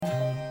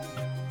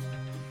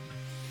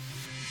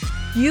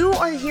You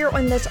are here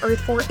on this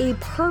earth for a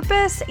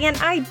purpose, and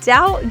I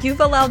doubt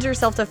you've allowed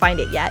yourself to find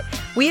it yet.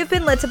 We have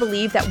been led to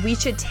believe that we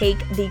should take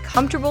the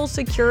comfortable,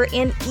 secure,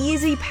 and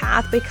easy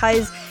path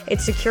because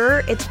it's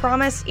secure, it's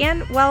promised,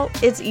 and, well,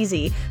 it's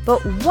easy.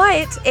 But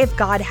what if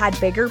God had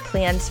bigger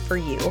plans for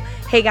you?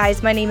 Hey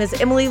guys, my name is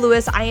Emily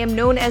Lewis. I am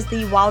known as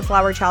the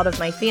wildflower child of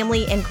my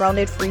family and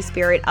grounded free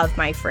spirit of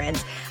my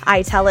friends.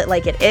 I tell it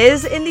like it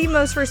is in the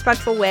most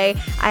respectful way.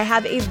 I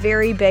have a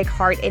very big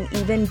heart and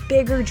even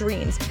bigger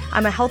dreams.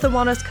 I'm a health and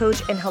wellness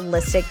coach and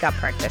holistic gut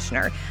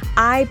practitioner.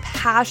 I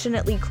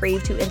passionately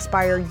crave to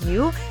inspire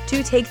you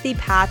to take the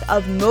path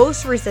of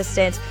most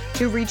resistance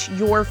to reach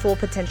your full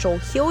potential,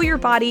 heal your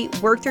body,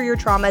 work through your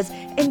traumas,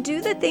 and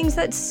do the things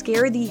that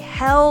scare the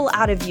hell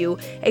out of you,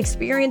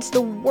 experience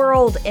the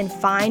world, and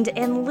find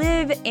and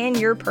live in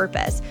your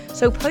purpose.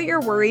 So put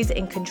your worries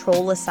and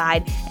control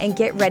aside and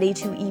get ready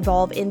to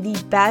evolve in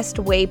the best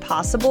way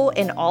possible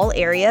in all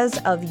areas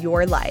of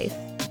your life.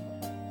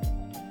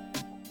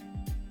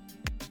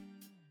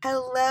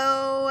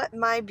 Hello,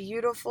 my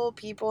beautiful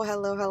people.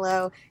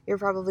 Hello. You're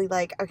probably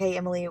like, okay,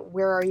 Emily,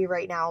 where are you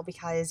right now?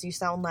 Because you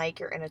sound like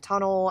you're in a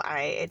tunnel.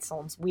 It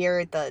sounds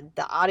weird. The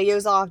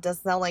audio's off.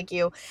 Doesn't sound like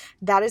you.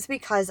 That is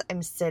because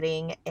I'm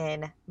sitting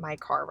in my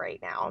car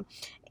right now.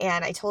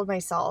 And I told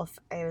myself,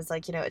 I was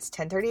like, it's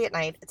 10:30 at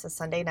night. It's a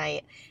Sunday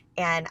night.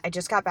 And I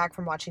just got back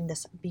from watching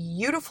this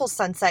beautiful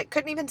sunset.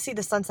 Couldn't even see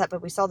the sunset,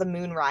 but we saw the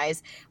moon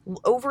rise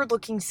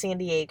overlooking San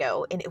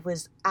Diego. And it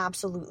was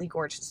absolutely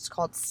gorgeous. It's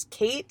called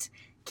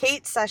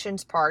Kate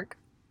Sessions Park.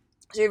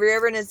 So if you're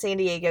ever in San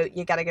Diego,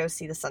 you got to go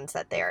see the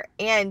sunset there.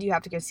 And you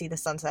have to go see the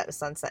sunset at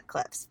Sunset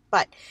Cliffs.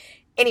 But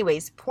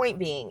anyways, point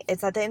being,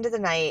 it's at the end of the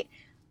night.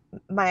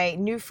 My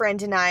new friend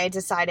and I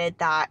decided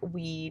that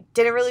we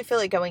didn't really feel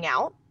like going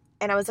out.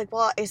 And I was like,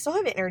 well, I still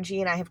have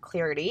energy and I have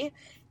clarity.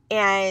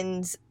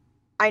 And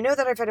I know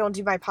that if I don't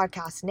do my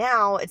podcast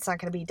now, it's not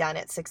going to be done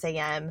at 6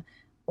 a.m.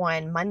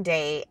 on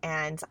Monday,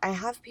 and I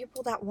have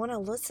people that want to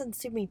listen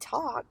to me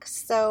talk,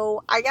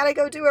 so I gotta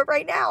go do it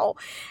right now.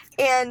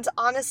 And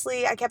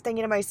honestly, I kept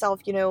thinking to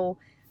myself, the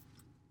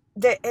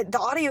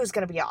audio is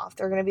gonna be off.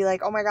 They're gonna be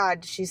like, oh my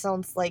god, she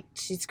sounds like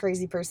she's a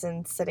crazy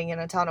person sitting in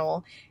a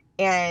tunnel.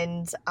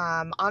 And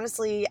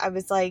honestly, I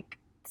was like,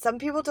 some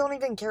people don't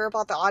even care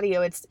about the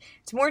audio. It's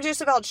more just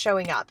about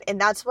showing up,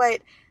 and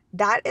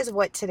that is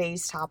what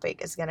today's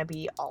topic is going to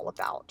be all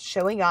about.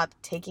 Showing up,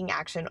 taking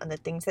action on the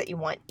things that you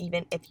want,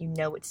 even if you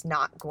know it's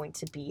not going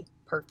to be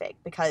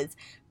perfect. Because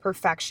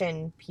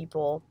perfection,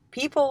 people,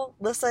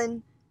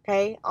 listen,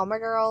 okay? All my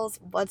girls,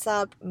 what's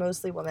up?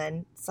 Mostly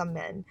women, some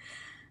men.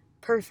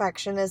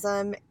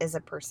 Perfectionism is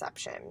a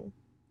perception.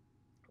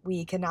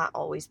 We cannot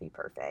always be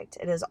perfect.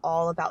 It is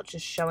all about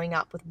just showing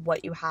up with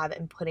what you have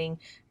and putting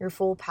your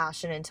full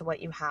passion into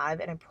what you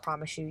have, and I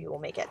promise you will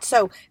make it.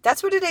 So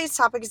that's what today's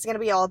topic is going to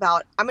be all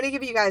about. I'm going to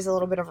give you guys a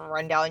little bit of a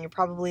rundown, and you're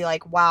probably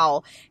like,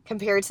 wow,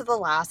 compared to the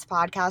last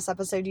podcast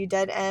episode you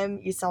did,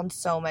 you sound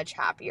so much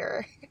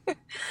happier.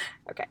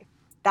 Okay,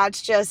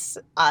 that's just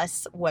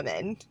us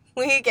women.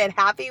 We get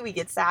happy, we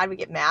get sad, we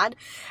get mad.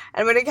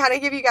 And I'm going to kind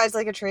of give you guys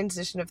like a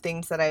transition of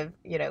things that I've,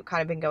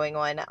 kind of been going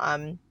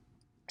on.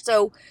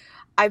 So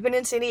I've been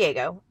in San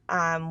Diego.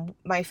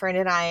 My friend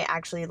and I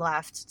actually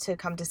left to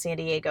come to San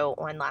Diego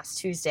on last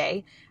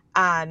Tuesday.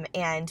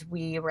 And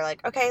we were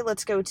like, okay,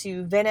 let's go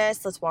to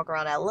Venice. Let's walk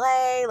around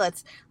LA.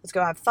 Let's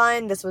go have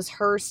fun. This was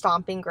her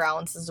stomping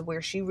grounds. This is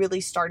where she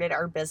really started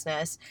our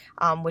business,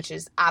 which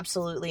is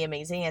absolutely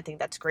amazing. I think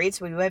that's great.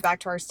 So we went back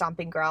to our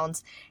stomping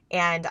grounds,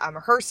 and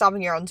her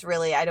stomping grounds,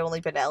 really, I'd only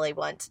been to LA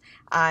once.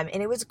 And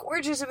it was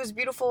gorgeous. It was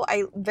beautiful.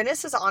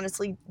 Venice has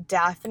honestly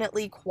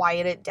definitely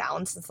quieted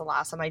down since the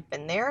last time I've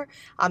been there.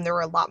 There were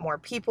a lot more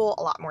people,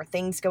 a lot more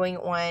things going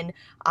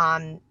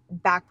on.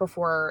 Back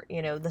before,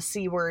 the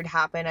C word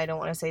happened. I don't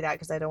want to say that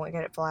because I don't want to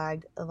get it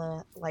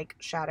flagged,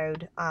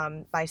 shadowed,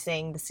 by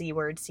saying the C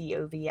word,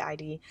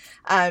 COVID.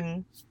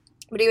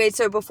 But anyway,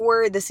 so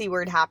before the C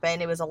word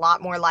happened, it was a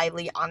lot more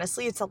lively.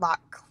 Honestly, it's a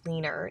lot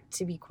cleaner,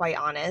 to be quite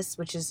honest,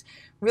 which is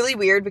really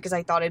weird because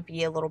I thought it'd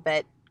be a little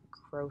bit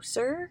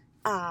grosser.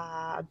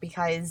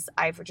 Because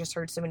I've just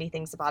heard so many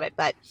things about it,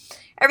 but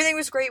everything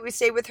was great. We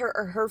stayed with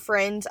her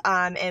friend,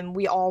 and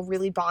we all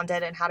really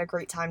bonded and had a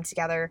great time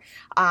together.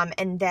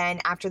 And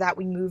then after that,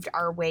 we moved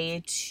our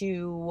way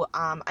to,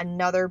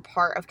 another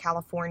part of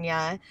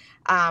California,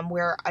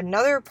 where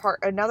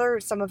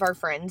some of our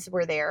friends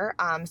were there.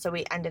 So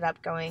we ended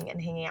up going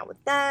and hanging out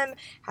with them,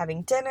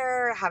 having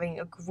dinner, having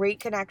a great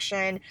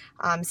connection,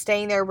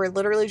 staying there. We're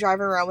literally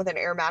driving around with an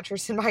air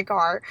mattress in my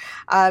car,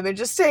 and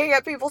just staying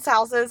at people's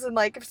houses and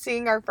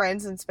seeing our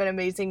friends, and it's been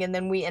amazing. And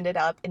then we ended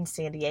up in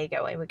San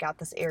Diego, and we got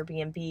this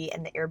Airbnb,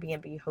 and the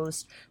Airbnb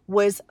host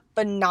was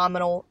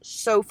phenomenal,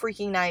 so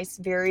freaking nice,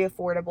 very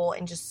affordable,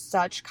 and just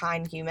such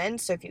kind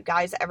humans. So if you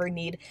guys ever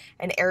need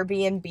an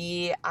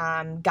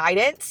Airbnb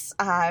guidance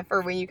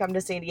for when you come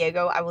to San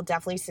Diego, I will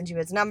definitely send you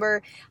his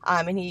number.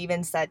 And he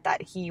even said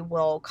that he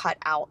will cut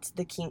out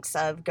the kinks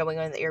of going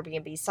on the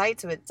Airbnb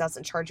site, so it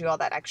doesn't charge you all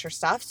that extra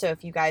stuff. So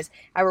if you guys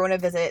ever want to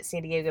visit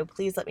San Diego,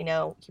 please let me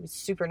know. He was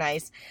super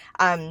nice.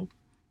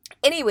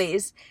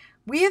 Anyways,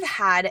 we have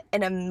had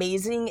an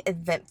amazing,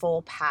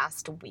 eventful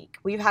past week.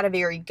 We've had a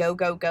very go,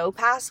 go, go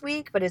past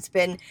week, but it's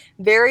been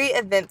very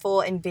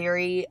eventful and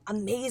very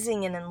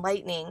amazing and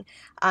enlightening.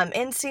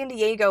 In San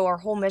Diego, our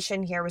whole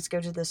mission here was to go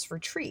to this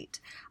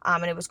retreat,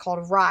 and it was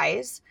called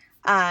Rise,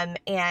 and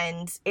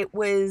it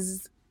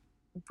was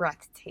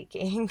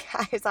breathtaking,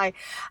 guys. I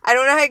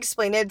don't know how to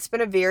explain it. It's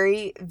been a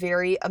very,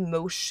 very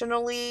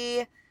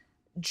emotionally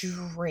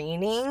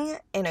draining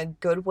in a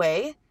good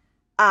way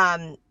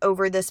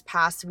over this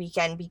past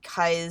weekend,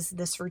 because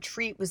this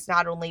retreat was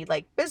not only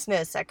like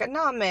business,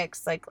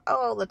 economics, like,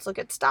 oh, let's look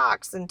at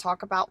stocks and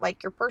talk about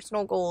like your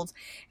personal goals.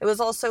 It was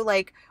also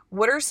like,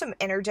 what are some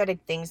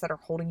energetic things that are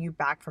holding you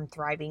back from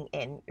thriving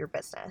in your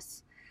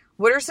business?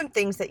 What are some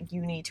things that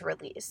you need to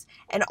release?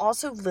 And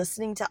also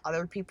listening to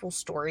other people's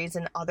stories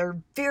and other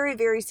very,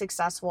 very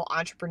successful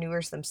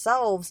entrepreneurs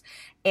themselves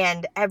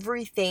and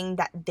everything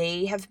that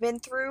they have been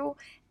through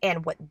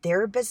and what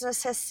their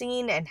business has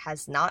seen and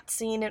has not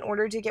seen in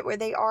order to get where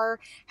they are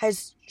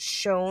has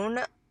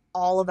shown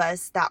all of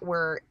us that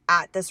were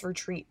at this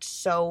retreat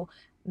so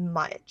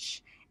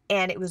much.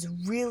 And it was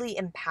really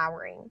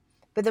empowering.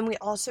 But then we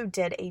also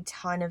did a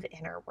ton of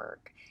inner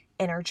work.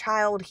 Inner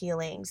child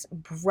healings,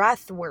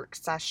 breath work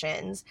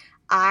sessions.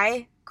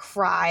 I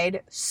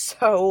cried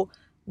so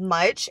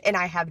much and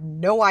I have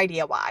no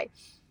idea why.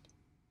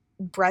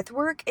 Breath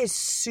work is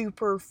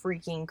super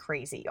freaking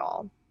crazy,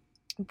 y'all.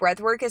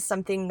 Breath work is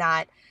something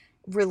that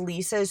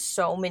releases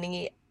so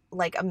many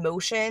like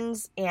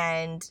emotions,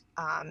 and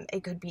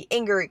it could be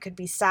anger, it could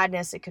be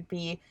sadness, it could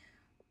be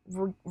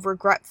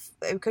regret,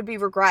 it could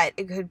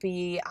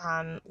be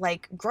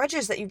like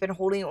grudges that you've been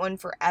holding on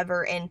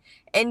forever. And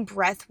in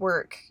breath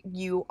work,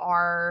 you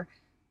are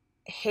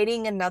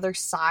hitting another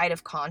side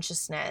of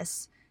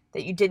consciousness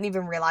that you didn't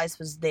even realize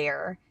was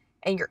there,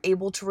 and you're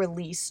able to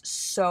release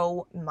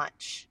so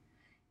much.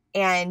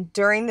 And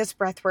during this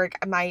breath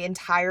work, my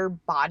entire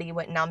body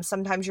went numb.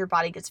 Sometimes your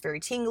body gets very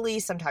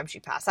tingly. Sometimes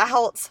you pass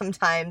out.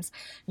 Sometimes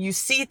you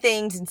see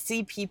things and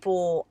see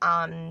people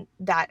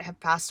that have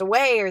passed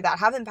away or that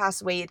haven't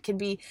passed away.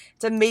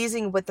 It's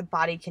amazing what the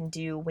body can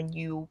do when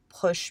you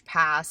push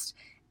past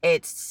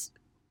its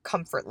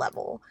comfort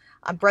level.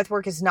 Breath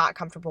work is not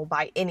comfortable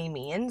by any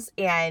means.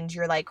 And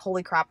you're like,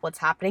 holy crap, what's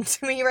happening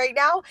to me right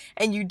now?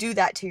 And you do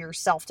that to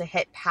yourself to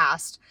hit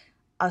past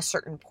a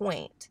certain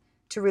point,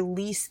 to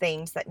release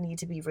things that need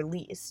to be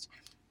released.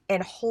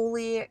 And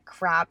holy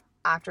crap,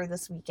 after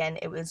this weekend,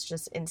 it was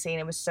just insane.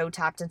 It was so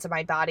tapped into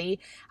my body.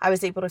 I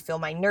was able to feel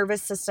my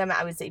nervous system.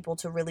 I was able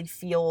to really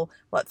feel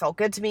what felt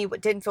good to me,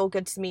 what didn't feel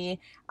good to me.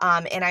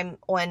 And I'm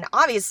on,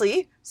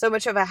 obviously, so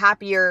much of a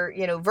happier,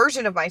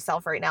 version of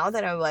myself right now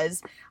than I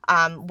was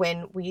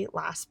when we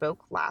last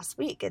spoke last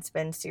week. It's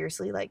been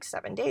seriously like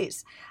 7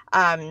 days.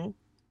 And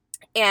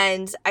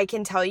I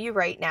can tell you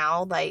right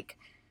now, like,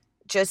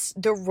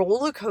 just the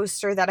roller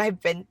coaster that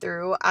I've been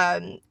through.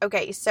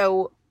 Okay,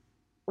 so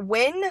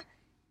when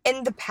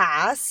in the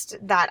past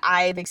that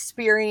I've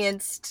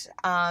experienced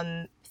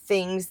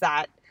things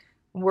that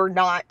were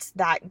not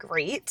that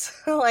great,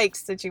 like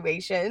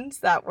situations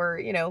that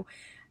were,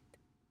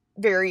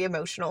 very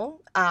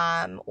emotional,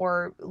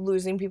 or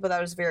losing people that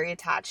I was very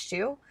attached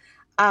to,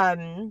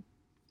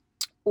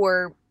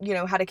 or,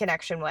 had a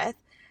connection with,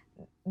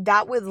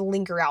 that would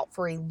linger out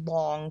for a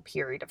long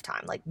period of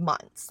time, like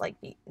months, like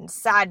be in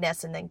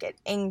sadness and then get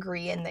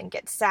angry and then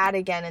get sad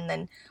again and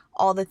then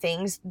all the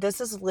things. This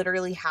has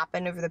literally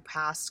happened over the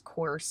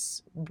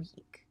course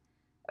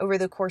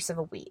of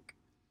a week.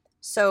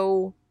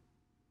 So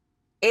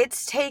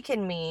it's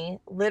taken me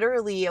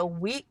literally a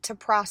week to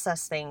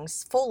process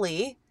things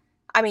fully.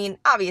 I mean,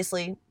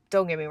 obviously,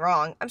 don't get me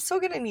wrong, I'm still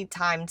gonna need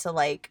time to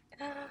like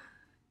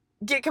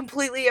get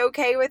completely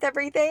okay with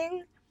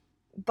everything,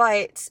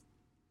 but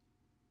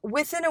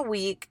within a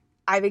week,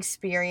 I've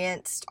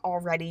experienced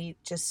already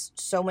just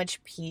so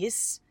much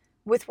peace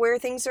with where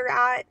things are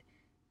at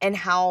and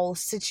how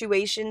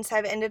situations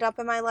have ended up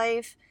in my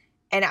life,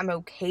 and I'm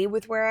okay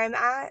with where I'm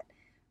at,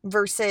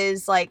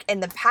 versus like in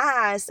the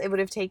past, it would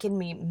have taken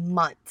me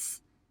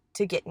months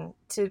to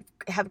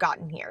have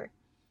gotten here.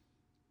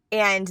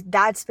 And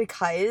that's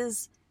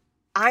because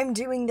I'm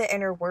doing the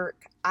inner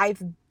work.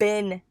 I've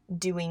been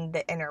doing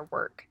the inner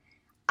work.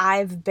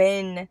 I've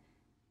been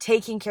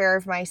taking care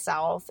of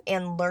myself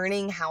and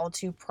learning how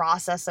to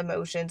process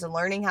emotions and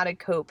learning how to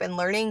cope and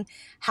learning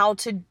how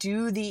to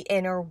do the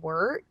inner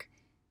work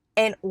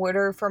in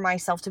order for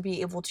myself to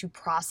be able to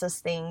process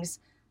things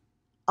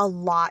a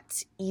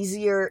lot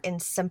easier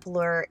and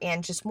simpler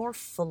and just more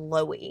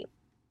flowy.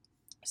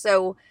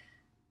 So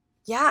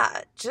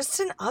yeah, just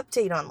an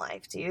update on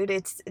life, dude.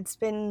 It's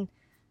been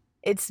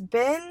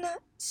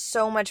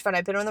so much fun.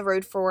 I've been on the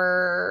road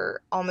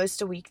for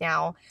almost a week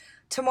now.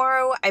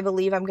 Tomorrow, I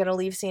believe I'm going to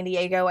leave San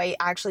Diego. I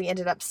actually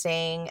ended up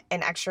staying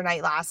an extra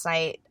night last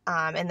night,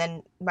 and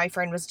then my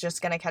friend was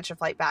just going to catch a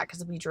flight back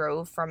because we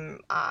drove from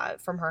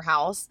her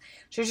house.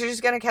 She was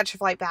just going to catch a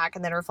flight back,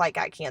 and then her flight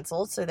got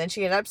canceled. So then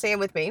she ended up staying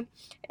with me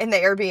in the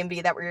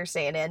Airbnb that we were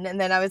staying in.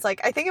 And then I was like,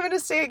 I think I'm going to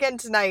stay again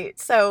tonight.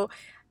 So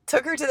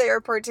took her to the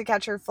airport to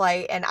catch her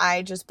flight, and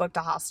I just booked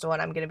a hostel,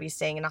 and I'm going to be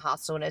staying in a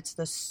hostel, and it's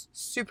this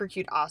super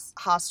cute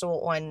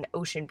hostel on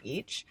Ocean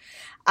Beach.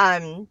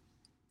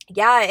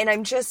 Yeah, and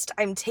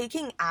I'm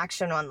taking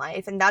action on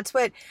life, and that's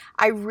what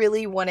I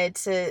really wanted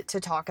to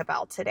talk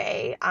about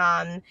today.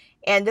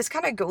 And this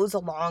kind of goes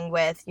along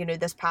with,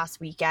 this past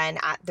weekend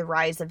at the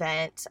Rise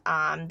event,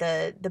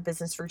 the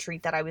business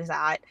retreat that I was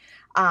at.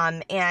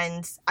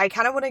 And I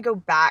kind of want to go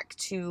back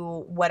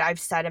to what I've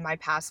said in my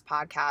past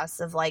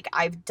podcasts of like,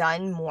 I've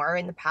done more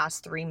in the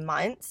past 3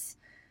 months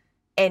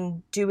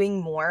and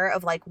doing more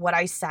of like what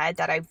I said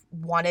that I've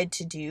wanted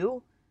to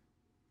do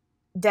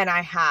than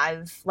I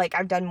have. Like,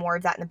 I've done more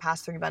of that in the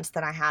past 3 months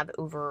than I have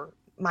over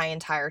my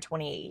entire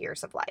 28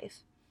 years of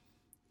life.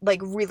 Like,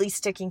 really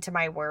sticking to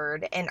my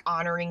word and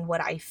honoring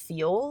what I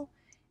feel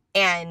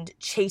and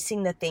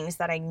chasing the things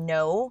that I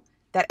know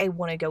that I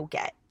want to go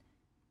get.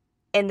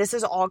 And this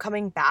is all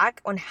coming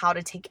back on how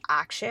to take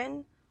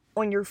action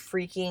on your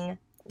freaking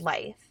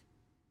life.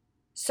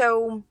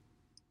 So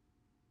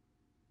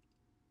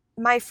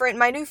my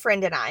new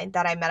friend and I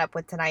that I met up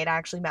with tonight, I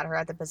actually met her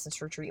at the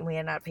business retreat and we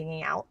ended up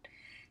hanging out.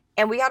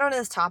 And we got on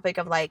this topic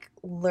of like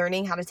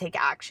learning how to take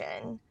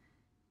action.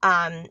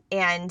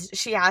 And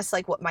she asked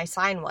like what my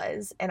sign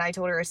was, and I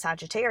told her a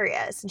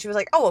Sagittarius, and she was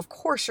like, "Oh, of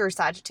course you're a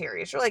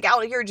Sagittarius. You're like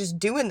out here just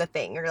doing the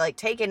thing. You're like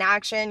taking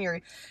action.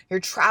 You're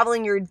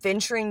traveling. You're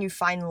adventuring. You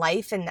find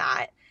life in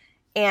that."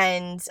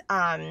 And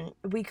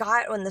we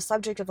got on the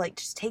subject of like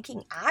just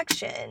taking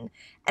action.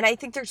 And I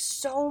think there's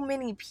so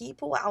many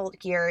people out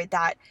here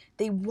that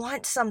they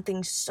want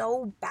something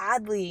so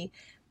badly,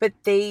 but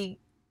they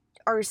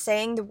are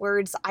saying the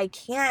words, "I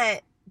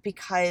can't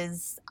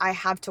because I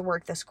have to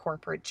work this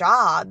corporate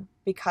job,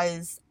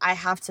 because I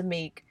have to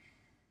make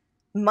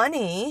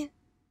money,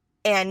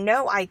 and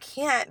no, I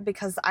can't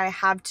because I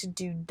have to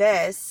do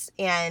this,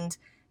 and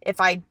if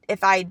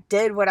I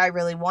did what I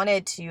really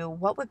wanted to,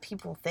 what would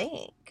people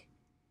think?"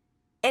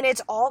 And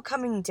it's all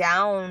coming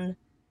down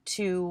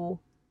to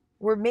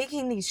we're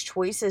making these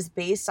choices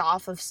based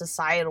off of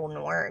societal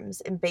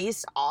norms and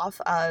based off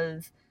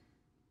of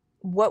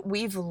what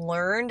we've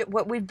learned,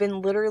 what we've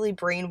been literally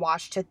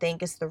brainwashed to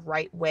think is the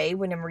right way,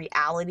 when in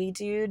reality,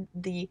 dude,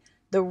 the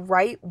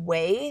right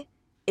way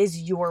is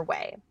your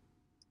way.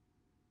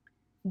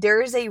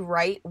 There is a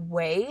right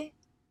way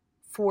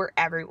for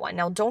everyone.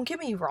 Now, don't get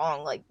me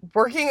wrong, like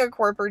working a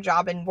corporate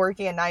job and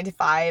working a 9 to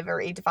 5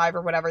 or 8 to 5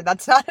 or whatever,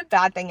 that's not a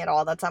bad thing at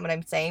all. That's not what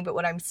I'm saying. But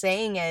what I'm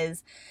saying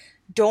is,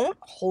 don't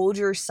hold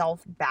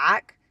yourself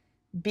back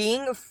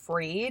being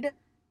afraid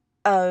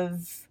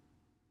of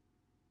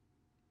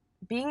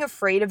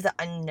the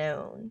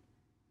unknown.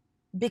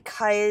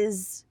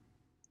 Because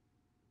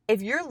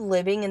if you're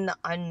living in the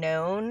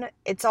unknown,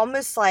 it's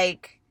almost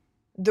like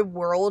the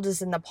world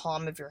is in the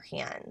palm of your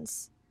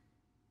hands,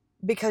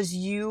 because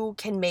you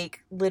can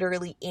make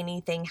literally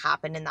anything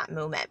happen in that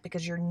moment,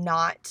 because you're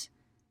not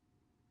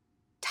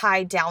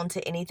tied down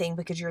to anything,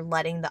 because you're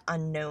letting the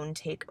unknown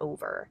take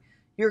over.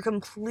 You're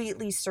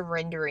completely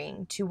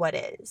surrendering to what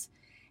is.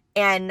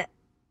 And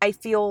I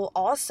feel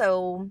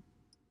also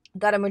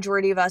that a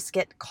majority of us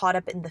get caught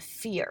up in the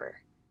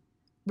fear.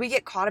 We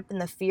get caught up in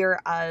the fear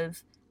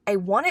of, I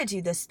want to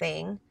do this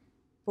thing,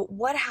 but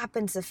what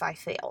happens if I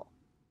fail?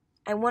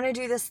 I want to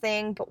do this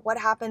thing, but what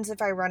happens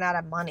if I run out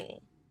of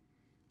money?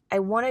 I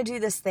want to do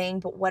this thing,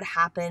 but what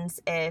happens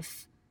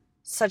if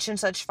such and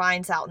such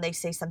finds out and they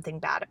say something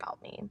bad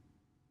about me?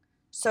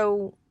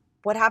 So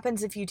what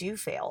happens if you do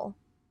fail?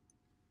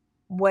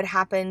 What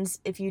happens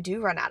if you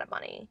do run out of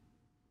money?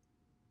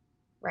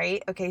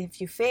 Right? Okay, if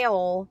you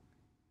fail,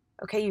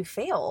 okay, you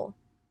fail.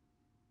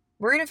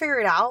 We're going to figure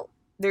it out.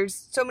 There's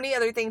so many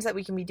other things that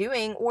we can be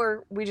doing,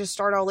 or we just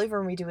start all over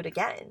and we do it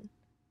again.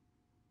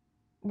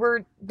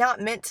 We're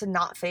not meant to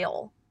not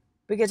fail,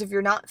 because if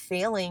you're not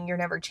failing, you're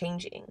never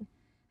changing.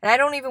 And I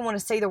don't even want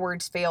to say the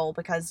words fail,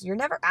 because you're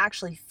never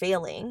actually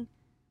failing.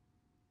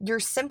 You're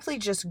simply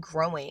just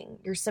growing.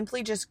 You're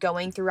simply just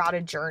going throughout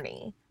a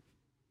journey.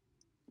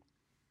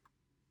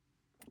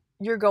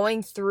 You're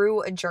going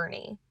through a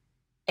journey,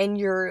 and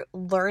you're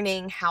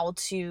learning how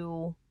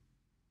to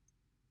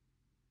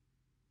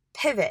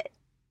pivot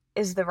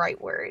is the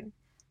right word.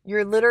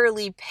 You're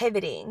literally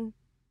pivoting,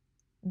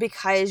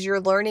 because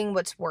you're learning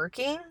what's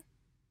working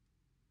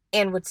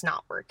and what's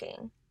not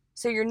working.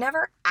 So you're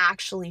never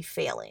actually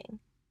failing.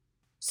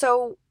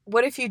 So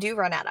what if you do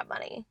run out of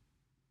money?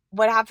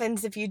 What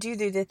happens if you do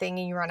the thing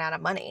and you run out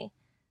of money?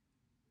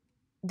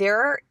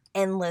 There are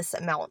endless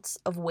amounts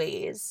of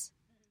ways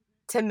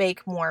to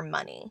make more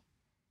money.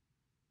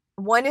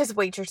 One is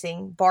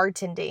waitressing,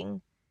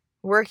 bartending,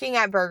 working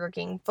at Burger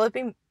King,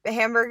 flipping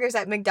hamburgers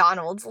at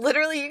McDonald's.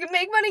 Literally, you can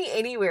make money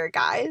anywhere,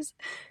 guys.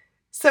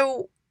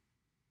 So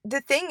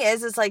the thing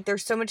is like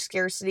there's so much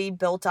scarcity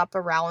built up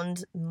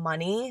around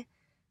money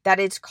that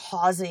it's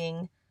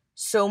causing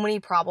so many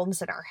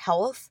problems in our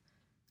health,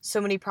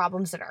 so many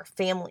problems in our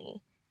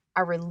family,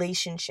 our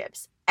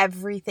relationships.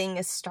 Everything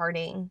is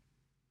starting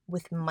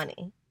with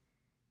money.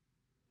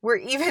 We're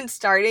even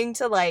starting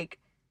to like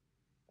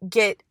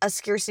get a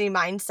scarcity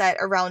mindset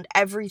around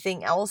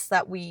everything else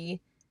that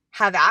we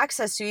have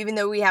access to. Even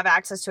though we have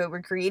access to it,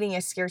 we're creating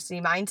a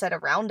scarcity mindset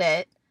around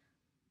it.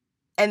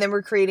 And then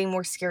we're creating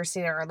more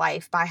scarcity in our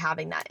life by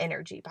having that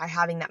energy, by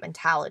having that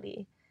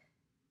mentality.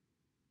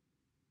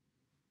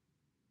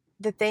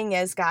 The thing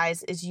is,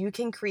 guys, is you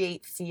can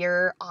create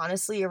fear,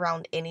 honestly,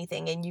 around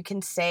anything. And you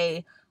can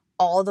say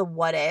all the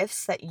what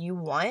ifs that you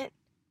want.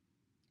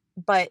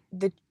 But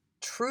the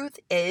truth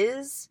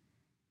is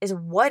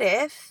what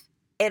if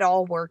it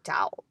all worked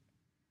out?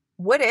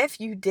 What if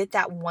you did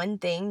that one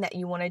thing that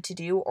you wanted to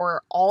do,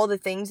 or all the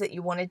things that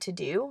you wanted to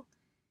do,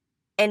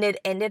 and it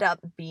ended up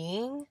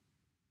being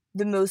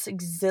the most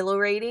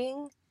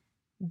exhilarating,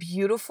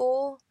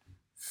 beautiful,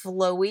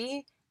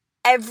 flowy,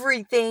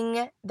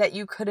 everything that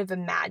you could have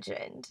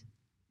imagined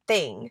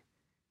thing?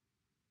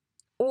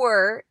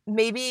 Or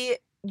maybe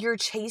you're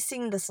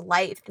chasing this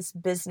life, this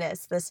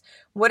business, this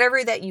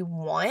whatever that you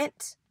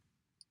want,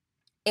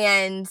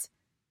 and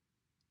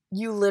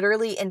you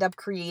literally end up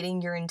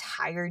creating your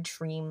entire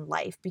dream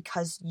life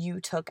because you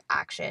took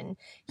action.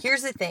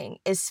 Here's the thing,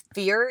 is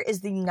fear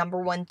is the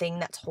number one thing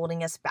that's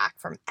holding us back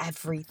from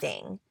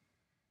everything.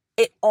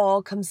 It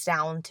all comes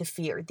down to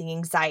fear, the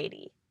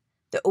anxiety,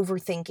 the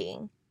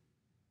overthinking,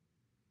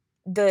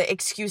 the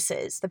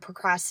excuses, the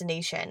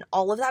procrastination.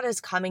 All of that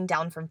is coming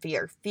down from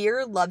fear.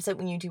 Fear loves it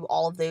when you do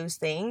all of those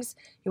things.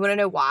 You want to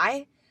know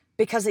why?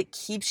 Because it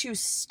keeps you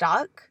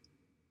stuck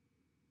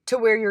to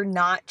where you're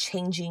not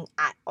changing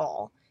at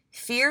all.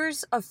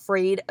 Fear's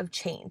afraid of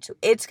change. So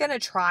it's going to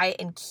try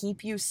and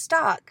keep you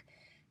stuck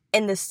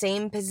in the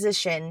same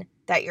position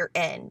that you're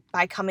in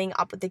by coming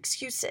up with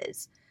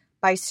excuses,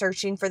 by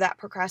searching for that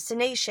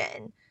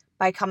procrastination,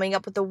 by coming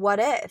up with the what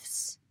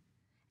ifs.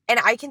 And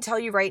I can tell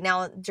you right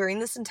now, during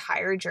this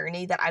entire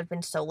journey that I've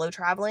been solo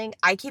traveling,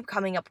 I keep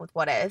coming up with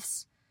what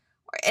ifs.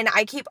 And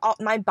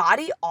my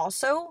body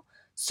also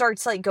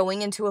starts like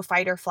going into a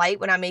fight or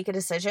flight when I make a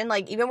decision.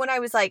 Like even when I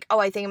was like, oh,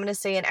 I think I'm going to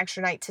stay an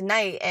extra night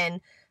tonight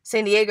in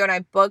San Diego, and I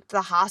booked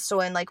the hostel,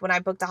 and like when I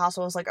booked the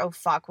hostel, I was like, oh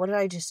fuck, what did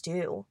I just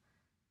do?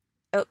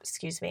 Oh,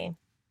 excuse me.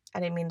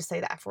 I didn't mean to say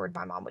the F word.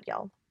 My mom would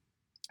yell.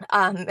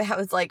 I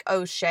was like,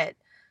 oh shit,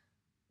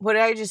 what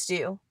did I just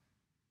do?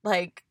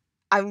 Like,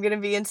 I'm going to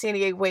be in San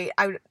Diego. Wait,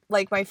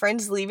 my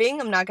friend's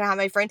leaving. I'm not going to have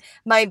my friend.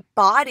 My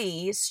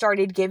body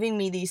started giving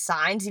me these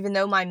signs, even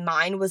though my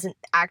mind wasn't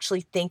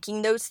actually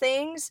thinking those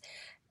things.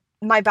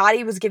 My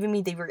body was giving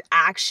me the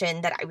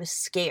reaction that I was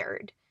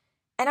scared.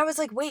 And I was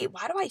like, wait,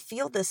 why do I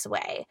feel this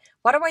way?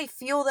 Why do I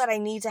feel that I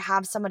need to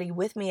have somebody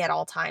with me at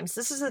all times?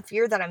 This is the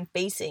fear that I'm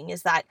facing,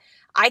 is that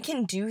I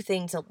can do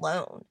things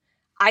alone.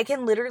 I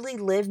can literally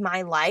live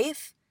my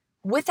life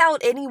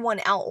without anyone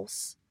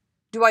else.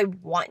 Do I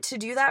want to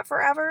do that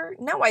forever?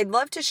 No, I'd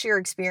love to share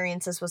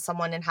experiences with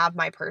someone and have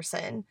my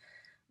person.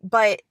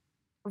 But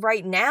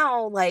right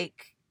now,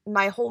 like,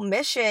 my whole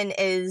mission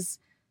is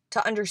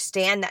to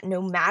understand that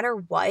no matter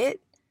what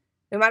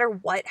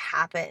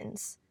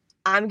happens,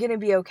 I'm going to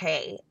be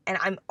okay. And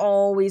I'm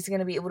always going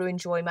to be able to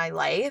enjoy my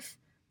life,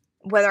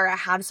 whether I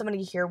have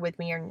somebody here with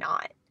me or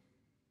not.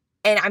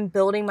 And I'm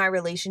building my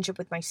relationship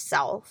with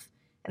myself.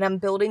 And I'm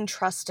building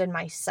trust in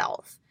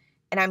myself.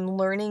 And I'm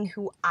learning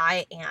who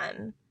I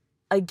am.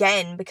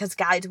 Again, because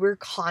guys, we're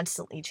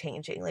constantly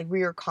changing. Like,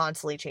 we are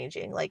constantly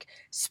changing. Like,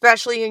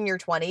 especially in your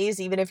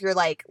 20s, even if you're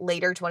like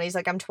later 20s,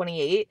 like I'm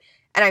 28,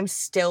 and I'm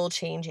still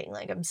changing.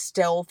 Like, I'm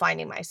still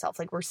finding myself.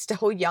 Like, we're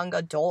still young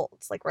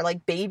adults. Like, we're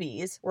like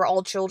babies. We're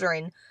all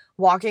children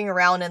walking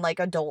around in like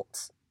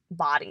adult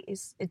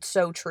bodies. It's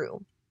so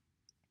true.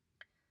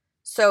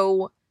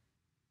 So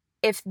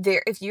if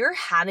you're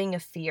having a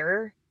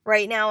fear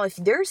right now, if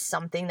there's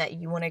something that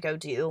you want to go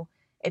do,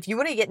 if you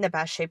want to get in the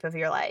best shape of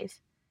your life,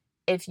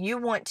 if you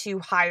want to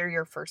hire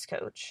your first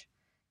coach,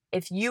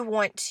 if you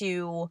want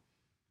to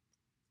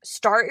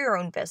start your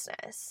own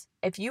business,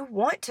 if you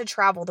want to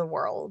travel the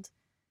world,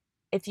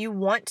 if you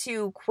want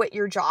to quit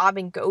your job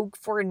and go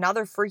for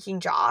another freaking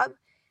job,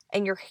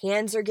 and your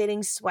hands are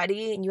getting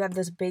sweaty and you have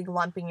this big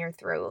lump in your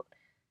throat,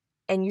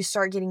 and you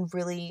start getting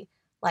really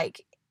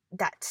like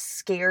that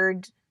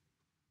scared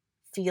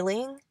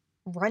feeling,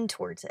 run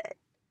towards it.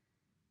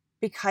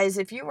 Because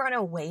if you run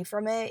away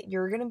from it,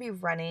 you're going to be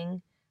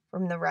running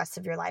from the rest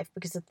of your life.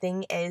 Because the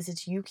thing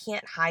is you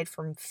can't hide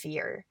from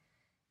fear.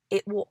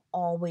 It will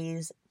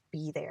always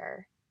be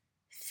there.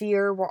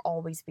 Fear will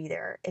always be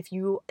there. If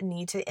you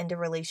need to end a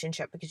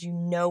relationship because you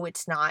know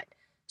it's not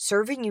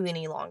serving you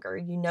any longer,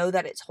 you know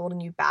that it's holding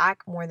you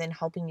back more than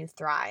helping you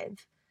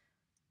thrive.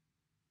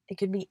 It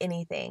could be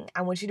anything.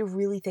 I want you to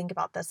really think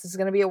about this. This is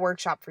going to be a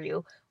workshop for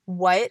you.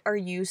 What are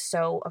you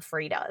so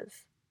afraid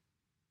of?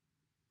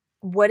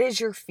 What is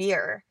your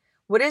fear?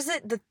 What is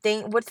it,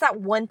 what's that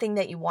one thing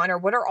that you want, or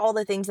what are all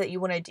the things that you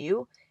want to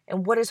do,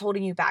 and what is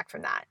holding you back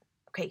from that?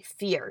 Okay,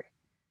 fear.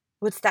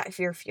 What's that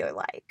fear feel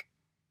like?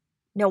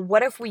 Now,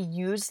 what if we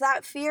use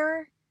that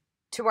fear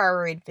to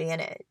our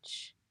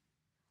advantage?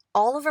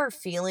 All of our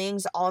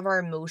feelings, all of our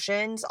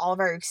emotions, all of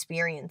our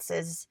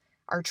experiences,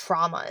 our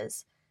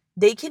traumas,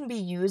 they can be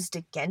used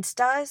against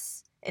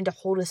us and to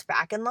hold us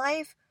back in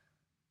life,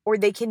 or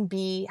they can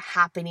be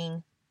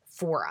happening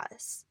for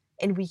us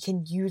and we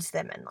can use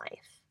them in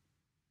life.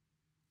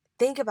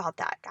 Think about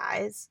that,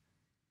 guys.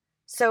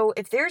 So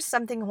if there's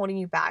something holding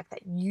you back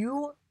that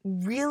you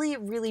really,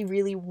 really,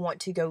 really want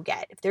to go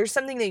get, if there's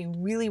something that you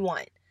really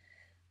want,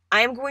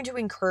 I am going to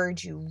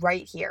encourage you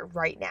right here,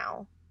 right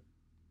now,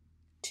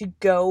 to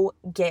go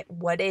get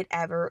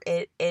whatever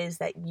it is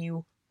that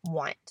you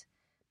want.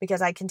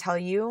 Because I can tell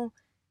you,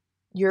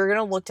 you're going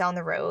to look down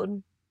the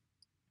road,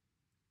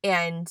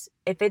 and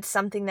if it's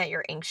something that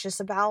you're anxious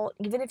about,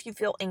 even if you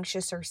feel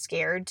anxious or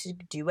scared to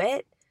do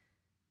it,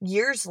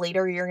 years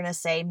later, you're going to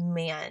say,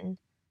 man,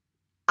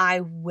 I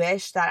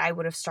wish that I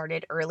would have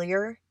started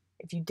earlier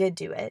if you did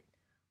do it.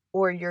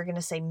 Or you're going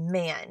to say,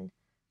 man,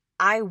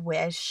 I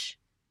wish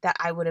that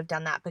I would have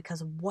done that,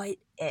 because what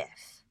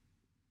if?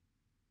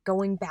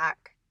 Going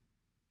back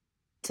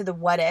to the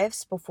what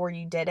ifs before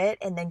you did it,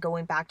 and then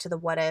going back to the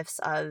what ifs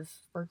of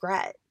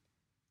regret.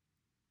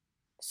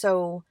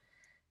 So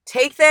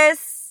take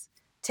this,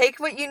 take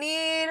what you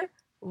need,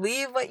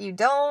 leave what you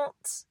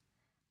don't.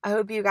 I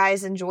hope you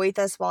guys enjoyed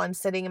this while I'm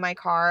sitting in my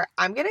car.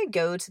 I'm going to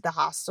go to the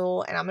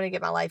hostel and I'm going to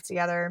get my life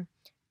together.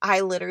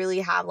 I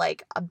literally have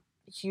like a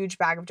huge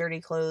bag of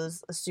dirty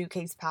clothes, a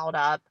suitcase piled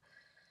up,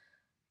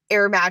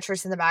 air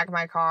mattress in the back of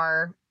my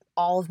car,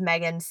 all of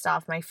Megan's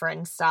stuff, my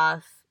friend's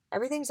stuff.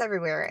 Everything's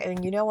everywhere.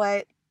 And you know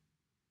what?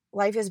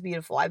 Life is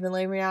beautiful. I've been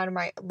living out of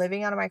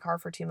my car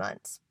for 2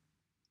 months.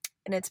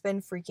 And it's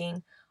been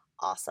freaking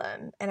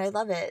awesome. And I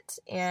love it.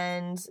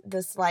 And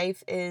this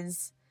life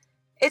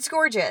it's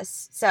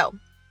gorgeous. So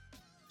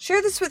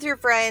share this with your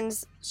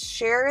friends.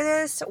 Share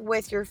this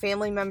with your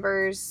family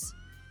members.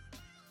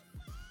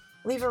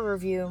 Leave a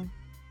review.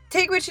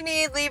 Take what you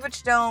need, leave what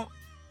you don't.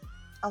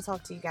 I'll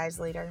talk to you guys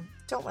later.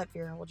 Don't let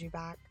fear hold you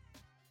back.